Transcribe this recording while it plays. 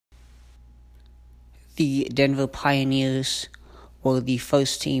The Denver Pioneers were the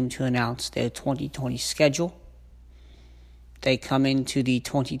first team to announce their 2020 schedule. They come into the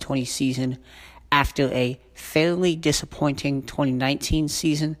 2020 season after a fairly disappointing 2019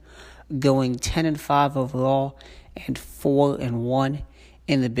 season, going 10-5 overall and 4-1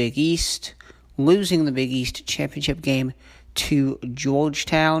 in the Big East, losing the Big East championship game to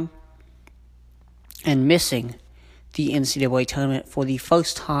Georgetown, and missing the NCAA tournament for the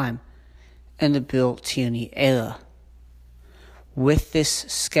first time in the Bill Tierney era. With this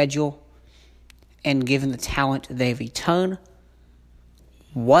schedule, and given the talent they return,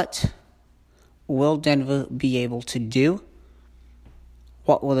 what will Denver be able to do?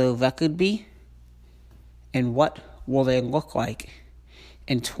 What will their record be? And what will they look like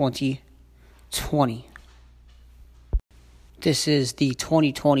in 2020? This is the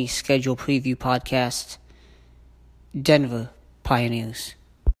 2020 Schedule Preview Podcast, Denver Pioneers.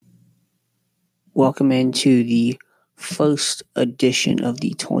 Welcome into the first edition of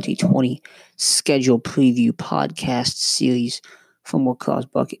the 2020 Schedule Preview Podcast series from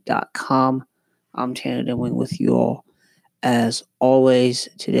lacrossebucket.com. I'm Tanner Demling with you all. As always,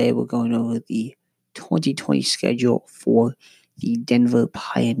 today we're going over the 2020 schedule for the Denver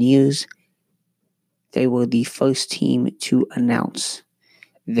Pioneers. They were the first team to announce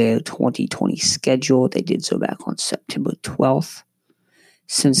their 2020 schedule. They did so back on September 12th.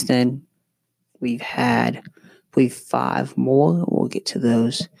 Since then, we've had, I believe, 5 more. We'll get to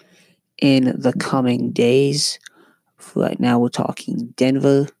those in the coming days. For right now, we're talking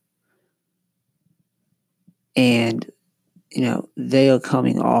Denver. And, they are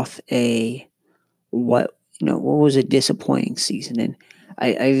coming off what was a disappointing season. And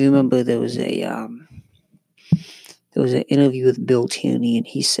I remember there was an interview with Bill Tierney, and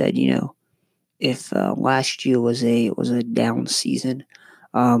he said, if last year was a down season,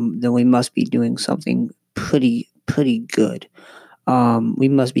 then we must be doing something pretty good. We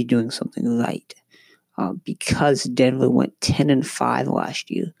must be doing something right. Because Denver went 10-5 last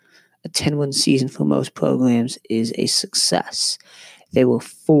year. A 10-win season for most programs is a success. They were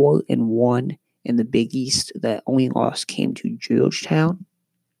 4-1 in the Big East. The only loss came to Georgetown.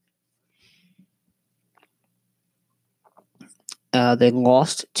 They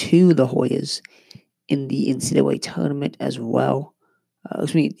lost to the Hoyas in the NCAA tournament as well.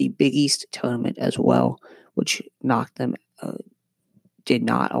 The Big East tournament as well, which did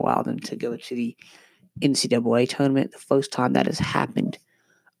not allow them to go to the NCAA tournament. The first time that has happened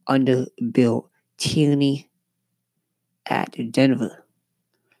under Bill Tierney at Denver.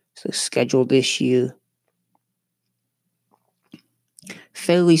 So schedule this year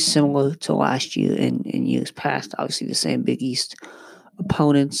fairly similar to last year and years past. Obviously the same Big East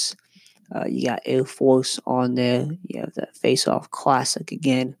opponents. You got Air Force on there. You have that Face-Off Classic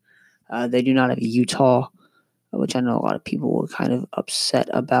again. They do not have Utah, which I know a lot of people were kind of upset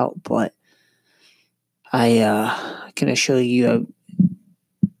about, but I can assure you a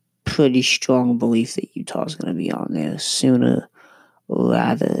pretty strong belief that Utah is going to be on there sooner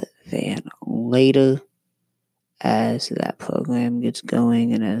rather than later as that program gets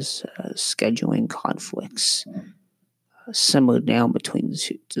going and as scheduling conflicts simmer down between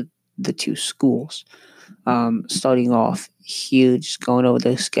the two schools. Starting off here, just going over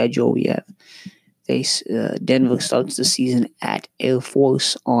their schedule, we have Denver starts the season at Air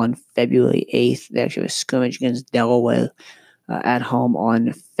Force on February 8th. They actually have a scrimmage against Delaware at home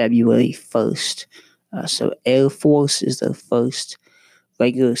on February 1st. So Air Force is their first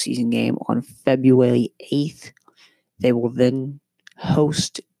regular season game on February 8th. They will then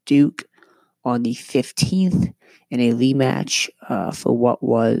host Duke on the 15th in a rematch of what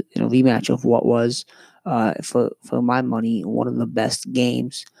was, for my money, one of the best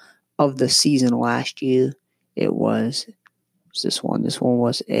games of the season last year. It was this one. This one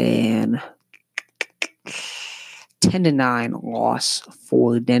was an 10-9 loss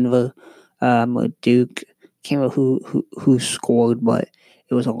for Denver. Duke can't remember who scored, but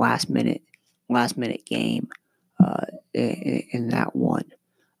it was a last minute game in that one.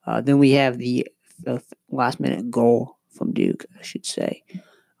 Then we have the last minute goal from Duke, I should say.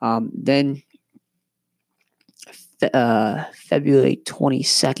 Then February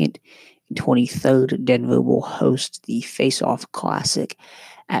 22nd and 23rd, Denver will host the Face-Off Classic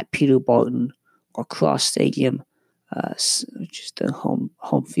at Peter Barton Lacrosse Stadium, which is the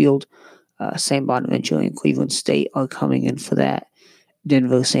home field. St. Bonaventure and Cleveland State are coming in for that.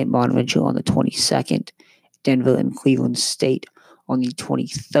 Denver, St. Bonaventure on the 22nd. Denver and Cleveland State on the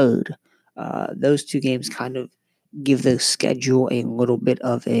 23rd. Those two games kind of give the schedule a little bit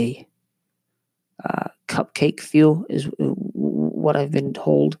of a cupcake feel, is what I've been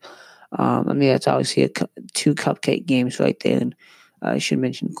told. That's obviously two cupcake games right there. And I should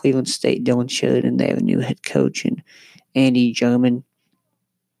mention Cleveland State, Dylan Sheridan. They have a new head coach, and Andy German.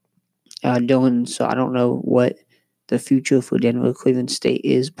 Dylan, so I don't know what the future for Denver Cleveland State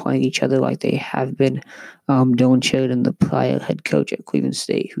is playing each other like they have been. Dylan Sheridan, the prior head coach at Cleveland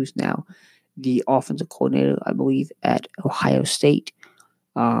State, who's now the offensive coordinator, I believe, at Ohio State,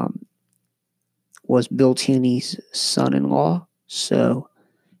 was Bill Tierney's son-in-law. So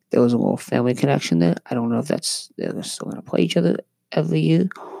there was a little family connection there. I don't know if they're still going to play each other every year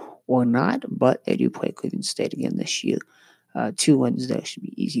or not, but they do play Cleveland State again this year. 2 wins there should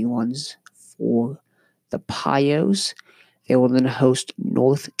be easy ones for the Pios. They will then host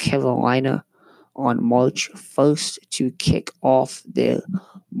North Carolina on March 1st to kick off their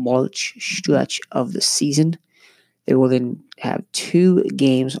March stretch of the season. They will then have 2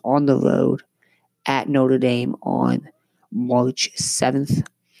 games on the road at Notre Dame on March 7th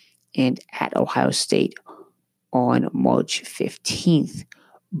and at Ohio State on March 15th.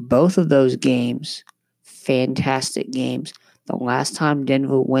 Both of those games, fantastic games. The last time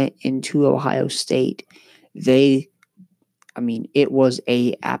Denver went into Ohio State, it was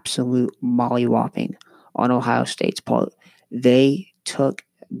a absolute mollywhopping on Ohio State's part. They took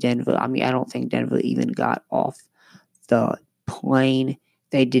Denver. I don't think Denver even got off the plane.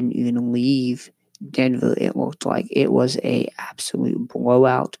 They didn't even leave Denver. It looked like it was a absolute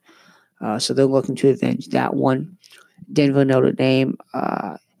blowout. So they're looking to avenge that one. Denver, Notre Dame,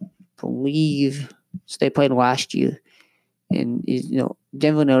 believe so they played last year, and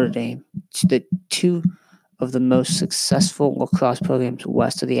Denver, Notre Dame, the 2 of the most successful lacrosse programs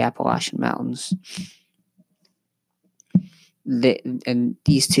west of the Appalachian Mountains. And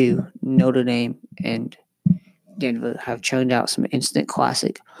these 2, Notre Dame and Denver, have churned out some instant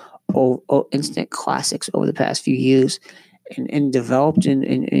classics over the past few years, and developed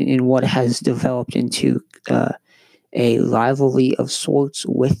in what has developed into a rivalry of sorts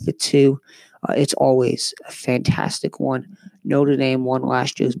with the 2. It's always a fantastic one. Notre Dame won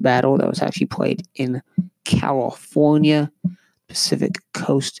last year's battle that was actually played in California, Pacific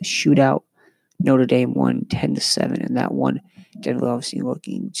Coast Shootout. Notre Dame won 10-7 in that one. Denver obviously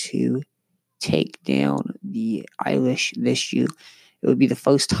looking to take down the Irish this year. It would be the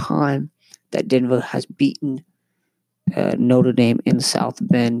first time that Denver has beaten Notre Dame in South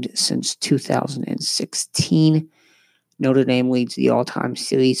Bend since 2016. Notre Dame leads the all-time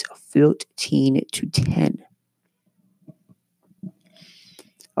series 14-10.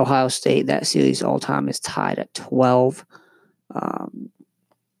 Ohio State, that series all-time is tied at 12.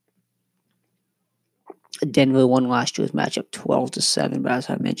 Denver won last year's matchup 12-7, but as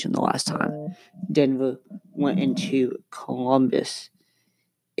I mentioned the last time Denver went into Columbus,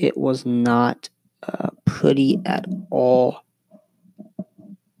 it was not pretty at all.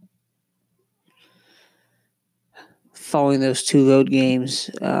 Following those 2 road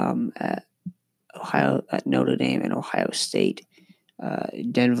games at Notre Dame and Ohio State,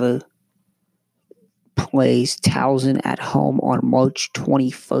 Denver plays Towson at home on March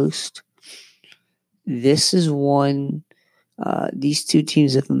 21st. This is one. These 2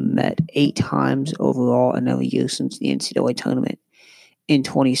 teams have met 8 times overall in every year since the NCAA tournament in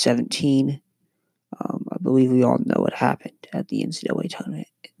 2017. I believe we all know what happened at the NCAA tournament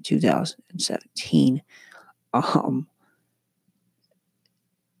in 2017.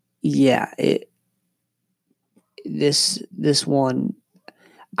 This one,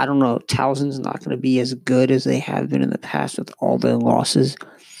 I don't know. Towson's not going to be as good as they have been in the past with all their losses.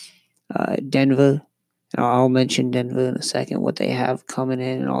 Denver, I'll mention Denver in a second, what they have coming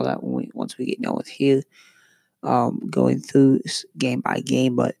in and all that once we get done with here, going through game by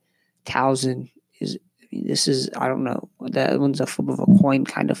game. But Towson I don't know. That one's a flip of a coin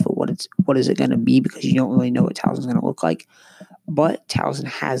kind of for what is it going to be, because you don't really know what Towson's going to look like. But Towson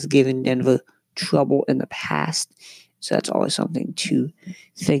has given Denver trouble in the past, so that's always something to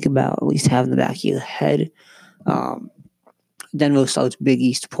think about, at least have in the back of your head. Denver starts Big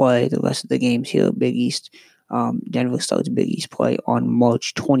East play. The rest of the games here, Big East. Denver starts Big East play on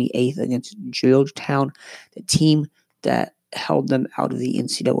March 28th against Georgetown, the team that held them out of the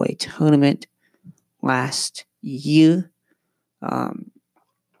NCAA tournament last year.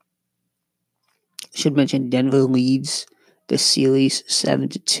 Should mention Denver leads the series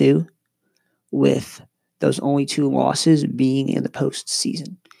 7-2, with those only 2 losses being in the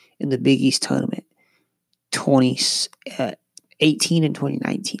postseason in the Big East tournament, 2018 and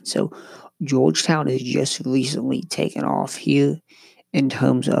 2019. So Georgetown has just recently taken off here in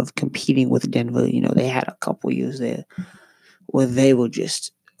terms of competing with Denver. They had a couple years there where they were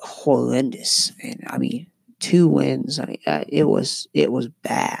just horrendous. And 2 wins. It was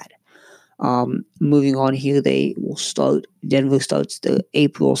bad. Moving on here, Denver starts the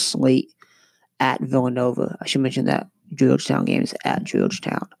April slate at Villanova. I should mention that Georgetown game is at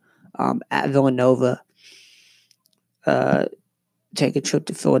Georgetown. At Villanova, take a trip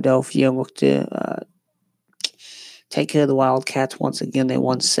to Philadelphia and look to take care of the Wildcats once again. They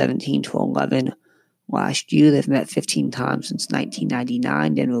won 17-11 last year. They've met 15 times since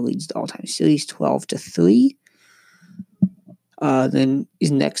 1999. Denver leads the all-time series 12-3. Then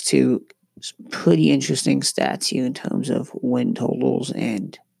these next two pretty interesting stats here in terms of win totals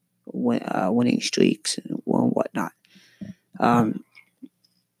and winning streaks and whatnot.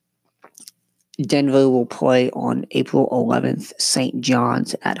 Denver will play on April 11th, St.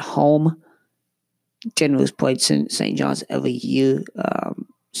 John's at home. Denver's played St. John's every year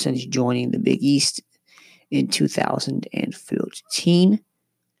since joining the Big East in 2014.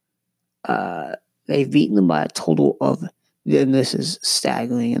 They've beaten them by a total of, and this is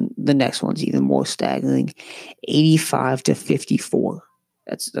staggering, and the next one's even more staggering, 85-54.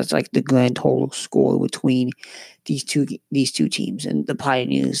 That's like the grand total score between these two teams. And the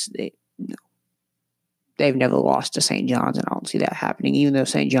Pioneers, they've never lost to St. John's, and I don't see that happening. Even though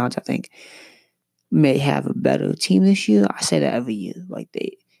St. John's, I think, may have a better team this year. I say that every year. Like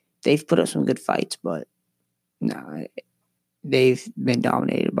they've put up some good fights, but no, they've been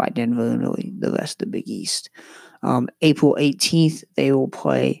dominated by Denver and really the rest of the Big East. April 18th, they will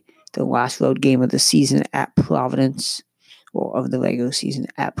play the last road game of the season at Providence, or of the regular season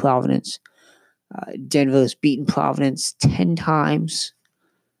at Providence. Denver has beaten Providence 10 times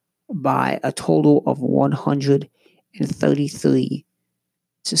by a total of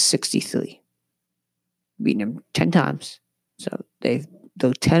 133-63. Beating them 10 times. So they're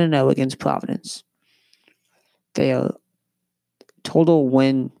 10-0 against Providence. They are total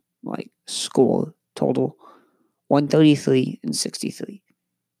win, score, total 133-63.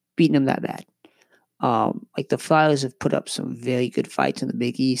 Beating them that bad. The Flyers have put up some very good fights in the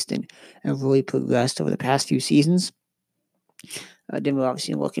Big East and really progressed over the past few seasons. Denver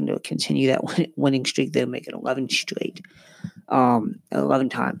obviously looking to continue that winning streak. They'll make it 11 straight. 11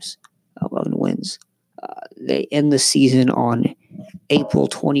 times. 11 wins. They end the season on April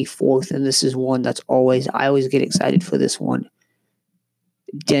 24th, and this is one I always get excited for this one.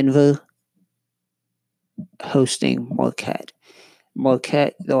 Denver hosting Marquette.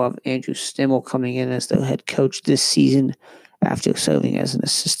 Marquette, they'll have Andrew Stimmel coming in as their head coach this season after serving as an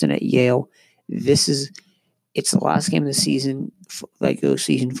assistant at Yale. It's the last game of the season, regular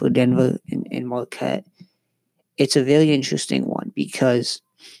season for Denver and Marquette. It's a very interesting one because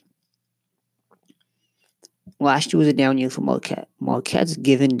last year was a down year for Marquette. Marquette's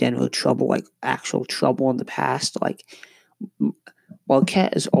given Denver trouble, actual trouble in the past.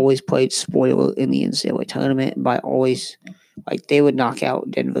 Marquette has always played spoiler in the NCAA tournament by always, they would knock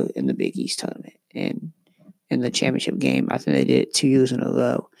out Denver in the Big East tournament and in the championship game. I think they did it 2 years in a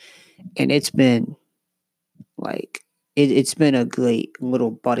row. And it's been, it's been a great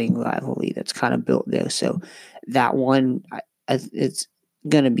little budding rivalry that's kind of built there. So that one, it's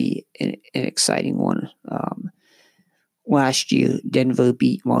going to be an exciting one. Last year, Denver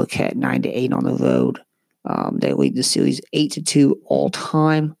beat Marquette 9-8 on the road. They lead the series 8-2 all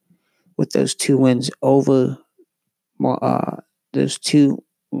time, with those two wins over those two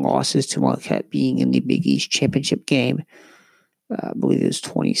losses to Marquette being in the Big East championship game. I believe it was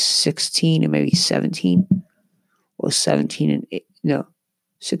 2016 and maybe 17 or 17 and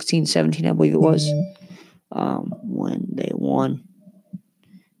 16, 17, I believe it was, when they won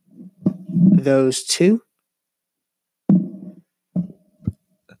those two.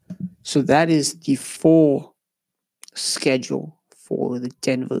 So that is the full schedule for the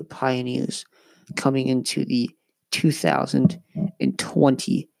Denver Pioneers coming into the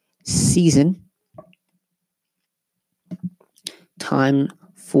 2020 season. Time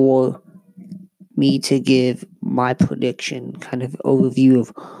for me to give my prediction, kind of overview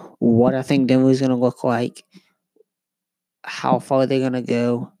of what I think Denver is going to look like, how far they're going to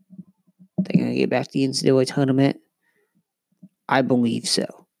go. They're going to get back to the NCAA tournament. I believe so.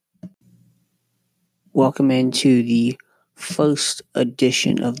 Welcome into the first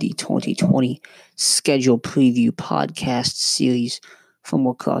edition of the 2020 schedule preview podcast series from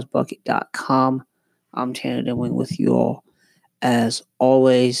lacrossebucket.com. I'm Tanner Demling with you all. As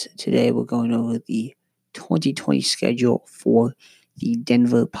always, today we're going over the 2020 schedule for the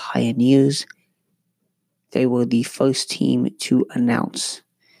Denver Pioneers. They were the first team to announce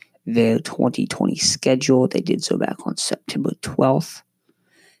their 2020 schedule. They did so back on September 12th.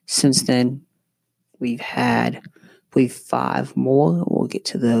 Since then, we've had, I believe, 5 more. We'll get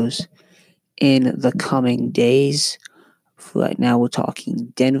to those in the coming days. For right now, we're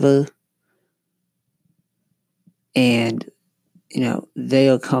talking Denver. And, they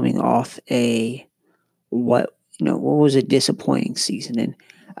are coming off what was a disappointing season. And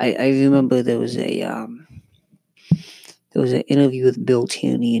I remember there was an interview with Bill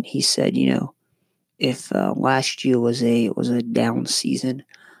Tierney, and he said, if last year was a down season,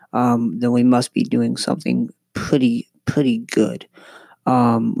 then we must be doing something pretty good.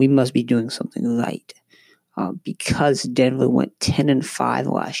 We must be doing something right, because Denver went 10-5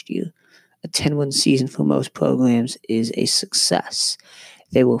 last year. A 10-win season for most programs is a success.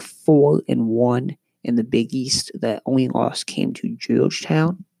 They were 4-1 in the Big East. That only loss came to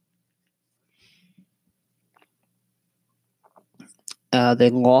Georgetown.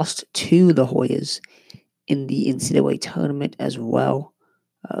 They lost to the Hoyas in the NCAA tournament as well.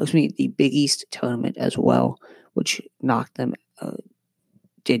 The Big East tournament as well, which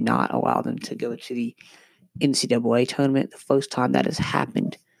did not allow them to go to the NCAA tournament. The first time that has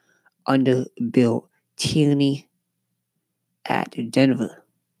happened under Bill Tierney at Denver.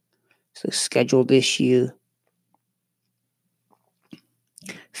 So schedule this year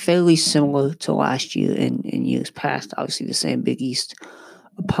fairly similar to last year and years past. Obviously the same Big East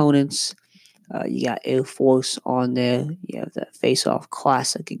opponents. You got Air Force on there. You have the Face-Off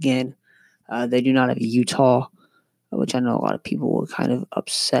Classic again. They do not have Utah, which I know a lot of people were kind of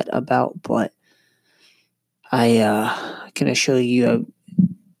upset about, but I can assure you a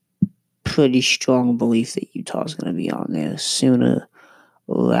pretty strong belief that Utah is going to be on there sooner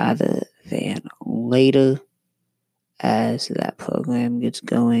rather than later, as that program gets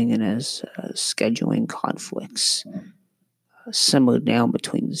going and as scheduling conflicts simmer down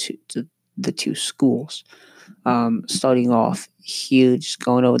between the two schools. Starting off here, just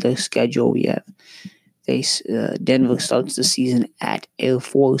going over their schedule, we have Denver starts the season at Air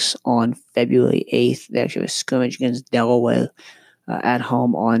Force on February 8th. They actually have a scrimmage against Delaware at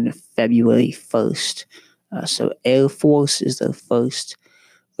home on February 1st. So Air Force is their first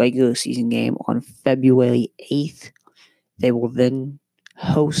regular season game on February 8th. They will then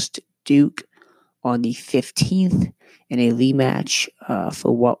host Duke on the 15th in a rematch of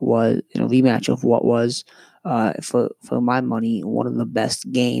what was, for my money, one of the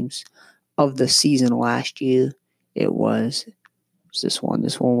best games of the season last year. It was this one.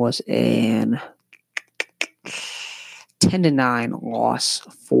 This one was an 10-9 loss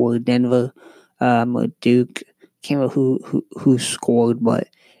for Denver. Duke can't remember who scored, but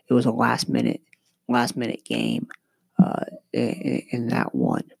it was a last minute game in that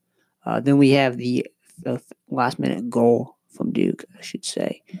one. Then we have the last minute goal from Duke, I should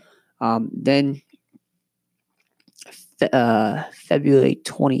say. Then February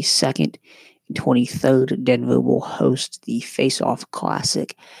 22nd and 23rd, Denver will host the Face-Off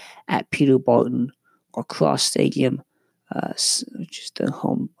Classic at Peter Barton Lacrosse Stadium, which is the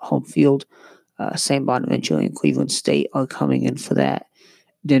home field. St. Bonaventure and Cleveland State are coming in for that.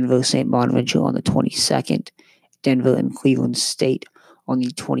 Denver, St. Bonaventure on the 22nd. Denver and Cleveland State on the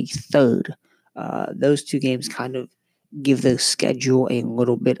 23rd. Those two games kind of give the schedule a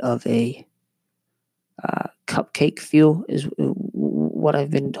little bit of a cupcake feel, is what I've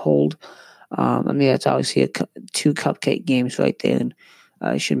been told. That's obviously two cupcake games right there. And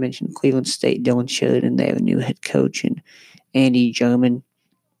I should mention Cleveland State, Dylan Sheridan, they have a new head coach, and Andy German.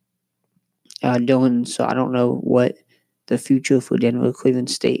 Dylan, so I don't know what the future for Denver, Cleveland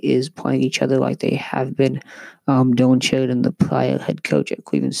State is playing each other like they have been. Dylan Sheridan, the prior head coach at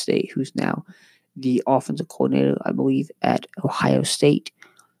Cleveland State, who's now the offensive coordinator, I believe, at Ohio State,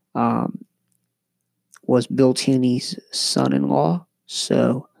 was Bill Tierney's son-in-law.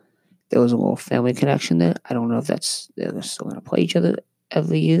 So there was a little family connection there. I don't know if they're still going to play each other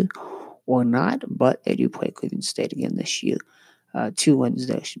every year or not, but they do play Cleveland State again this year. 2 wins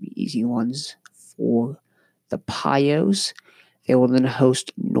there should be easy ones for the Pios. They will then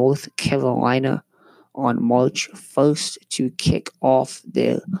host North Carolina on March 1st to kick off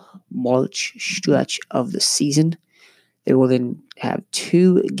their March stretch of the season. They will then have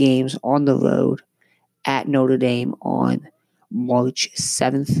 2 games on the road at Notre Dame on March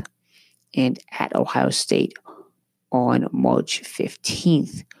 7th and at Ohio State on March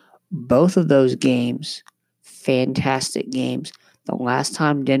 15th. Both of those games, fantastic games. The last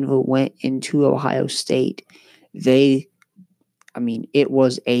time Denver went into Ohio State, it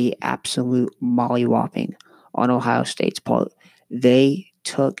was a absolute mollywhopping on Ohio State's part. They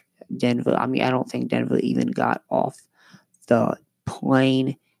took Denver. I don't think Denver even got off the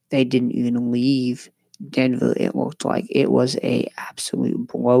plane. They didn't even leave Denver. It looked like it was a absolute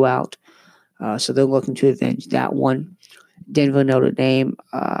blowout. So they're looking to avenge that one. Denver, Notre Dame,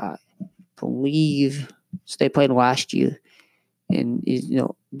 believe, so they played last year. And,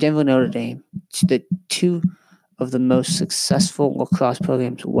 Denver, Notre Dame, the two of the most successful lacrosse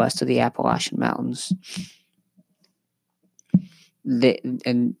programs west of the Appalachian Mountains.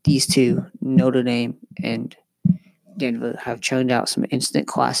 And these two, Notre Dame and Denver, have churned out some instant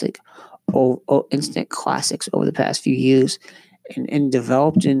classics over the past few years, and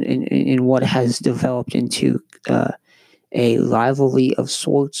developed in what has developed into a rivalry of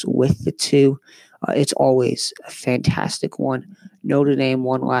sorts with the two. It's always a fantastic one. Notre Dame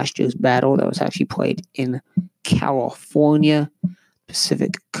won last year's battle that was actually played in California,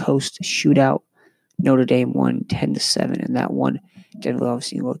 Pacific Coast Shootout. Notre Dame won 10-7 in that one. Denver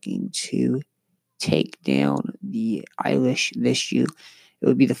obviously looking to take down the Irish this year. It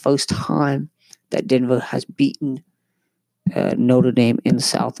would be the first time that Denver has beaten Notre Dame in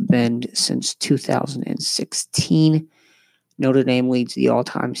South Bend since 2016. Notre Dame leads the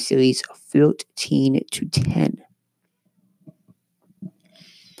all-time series 13-10.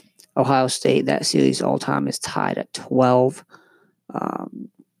 Ohio State, that series all-time is tied at 12.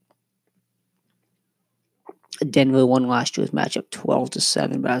 Denver won last year's matchup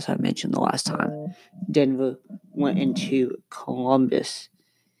 12-7, but as I mentioned the last time Denver went into Columbus,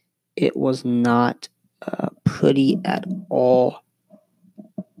 it was not pretty at all.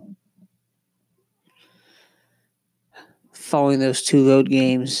 Following those two road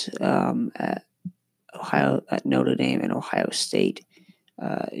games at Notre Dame and Ohio State,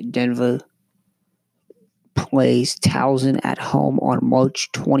 Denver plays Towson at home on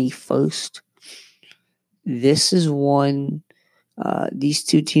March 21st. This is one. These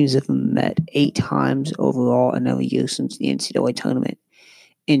two teams have met 8 times overall in every year since the NCAA tournament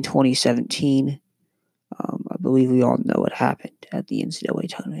in 2017. I believe we all know what happened at the NCAA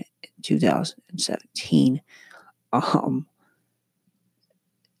tournament in 2017.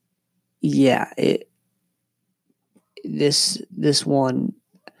 This one,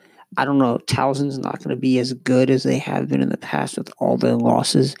 I don't know. Towson's not going to be as good as they have been in the past with all their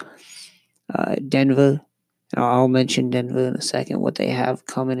losses. Denver, I'll mention Denver in a second, what they have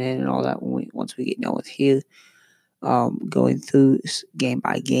coming in and all that once we get done with here, going through game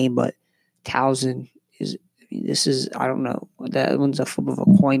by game. But Towson I don't know. That one's a flip of a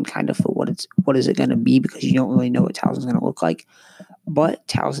coin kind of for what is it going to be, because you don't really know what Towson's going to look like. But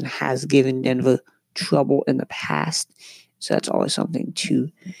Towson has given Denver trouble in the past, so that's always something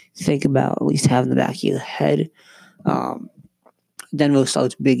to think about, at least have in the back of your head. Denver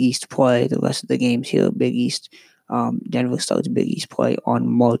starts Big East play. The rest of the games here are Big East. Denver starts Big East play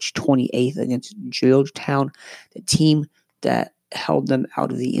on March 28th against Georgetown, the team that held them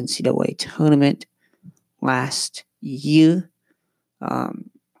out of the NCAA tournament last year.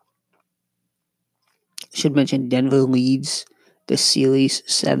 Should mention Denver leads the series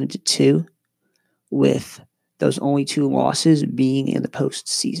 7-2, with those only 2 losses being in the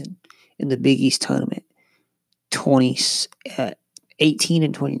postseason in the Big East tournament, 2018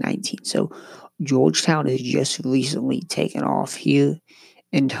 and 2019. So Georgetown has just recently taken off here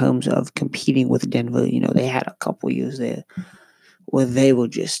in terms of competing with Denver. They had a couple years there where they were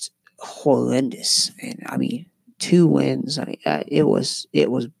just horrendous. And 2 wins. It was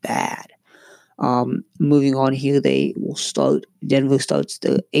bad. Moving on here, Denver starts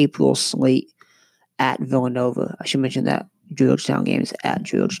the April slate at Villanova. I should mention that Georgetown game is at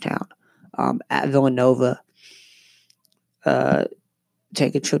Georgetown. At Villanova,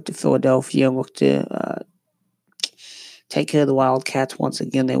 take a trip to Philadelphia and look to take care of the Wildcats once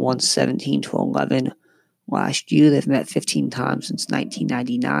again. They won 17-11 last year. They've met 15 times since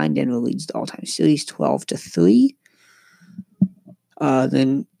 1999. Denver leads the all-time series 12-3.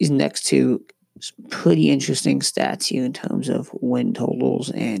 Then these next 2 pretty interesting stats here in terms of win totals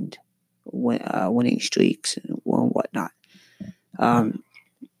and winning streaks and whatnot.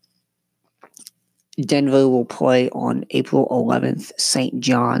 Denver will play on April 11th, St.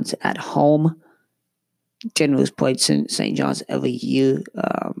 John's at home. Denver's played St. John's every year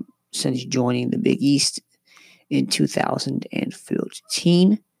since joining the Big East in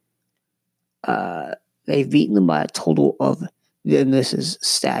 2013. They've beaten them by a total of, and this is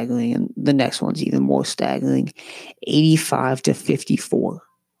staggering, and the next one's even more staggering, 85-54.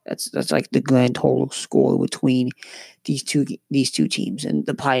 That's like the grand total score between these two teams. And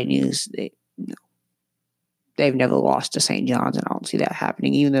the Pioneers, they've never lost to St. John's, and I don't see that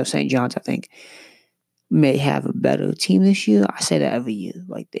happening. Even though St. John's, I think, may have a better team this year. I say that every year.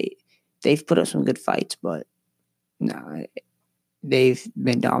 Like they've put up some good fights, but no, they've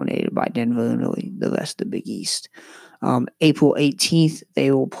been dominated by Denver and really the rest of the Big East. April 18th,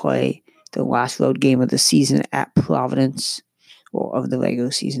 they will play the last road game of the season at Providence, or of the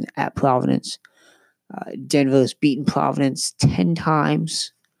regular season at Providence. Denver has beaten Providence 10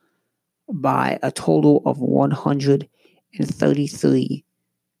 times by a total of 133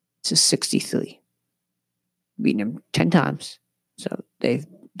 to 63, beating them 10 times. So they're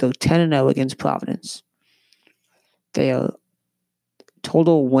 10-0 against Providence. Their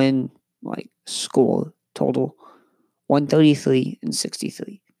total win, score total 133 and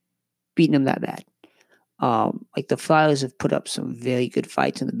 63, beating them that bad. The Flyers have put up some very good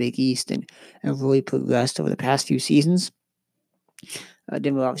fights in the Big East and really progressed over the past few seasons.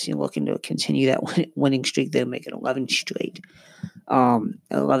 Denver obviously looking to continue that winning streak. They're making 11 straight,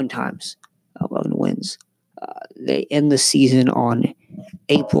 11 times, 11 wins. They end the season on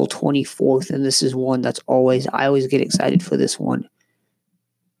April 24th, and this is one I always get excited for this one.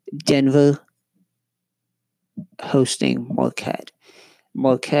 Denver hosting Marquette.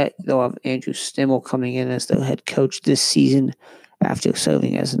 Marquette, they'll have Andrew Stimmel coming in as their head coach this season after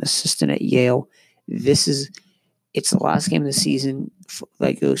serving as an assistant at Yale. It's the last game of the season,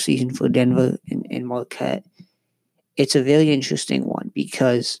 regular season for Denver and Marquette. It's a very interesting one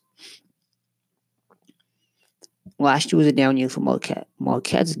because last year was a down year for Marquette.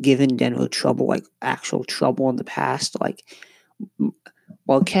 Marquette's given Denver trouble, actual trouble in the past.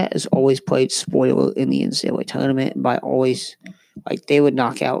 Marquette has always played spoiler in the NCAA tournament by always, they would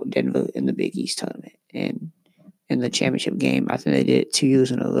knock out Denver in the Big East tournament and in the championship game. I think they did it 2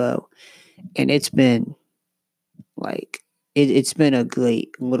 years in a row. And it's been, it's been a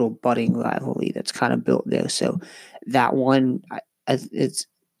great little budding rivalry that's kind of built there. So that one, it's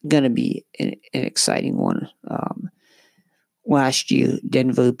going to be an exciting one. Last year,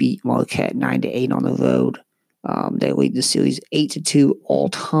 Denver beat Marquette 9-8 on the road. They lead the series 8-2 all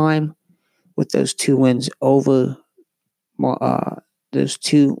time, with those two wins over those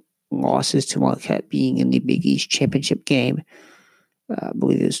two losses to Marquette being in the Big East championship game. I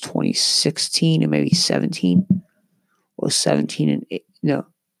believe it was 2016 and maybe 17 or 17 and 8, no,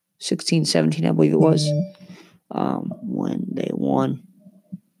 16, 17, I believe it was, when they won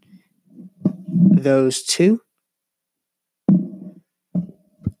those two.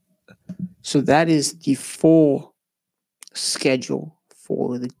 So that is the full schedule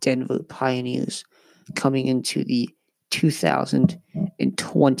for the Denver Pioneers coming into the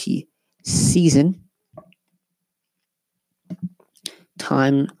 2020 season.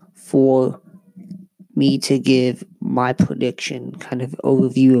 Time for me to give my prediction, kind of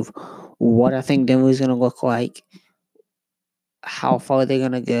overview of what I think Denver is going to look like, how far they're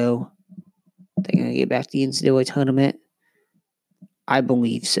going to go. They're going to get back to the NCAA tournament. I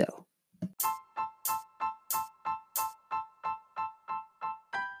believe so.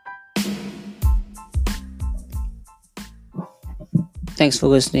 Thanks for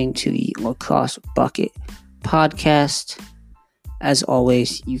listening to the Lacrosse Bucket podcast. As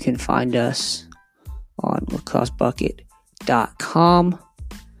always, you can find us on lacrossebucket.com,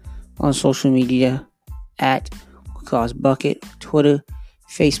 on social media at Lacrosse Bucket, Twitter,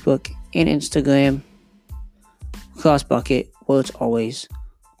 Facebook, and Instagram. Lacrosse Bucket, where it's always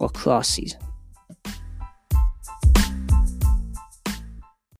lacrosse season.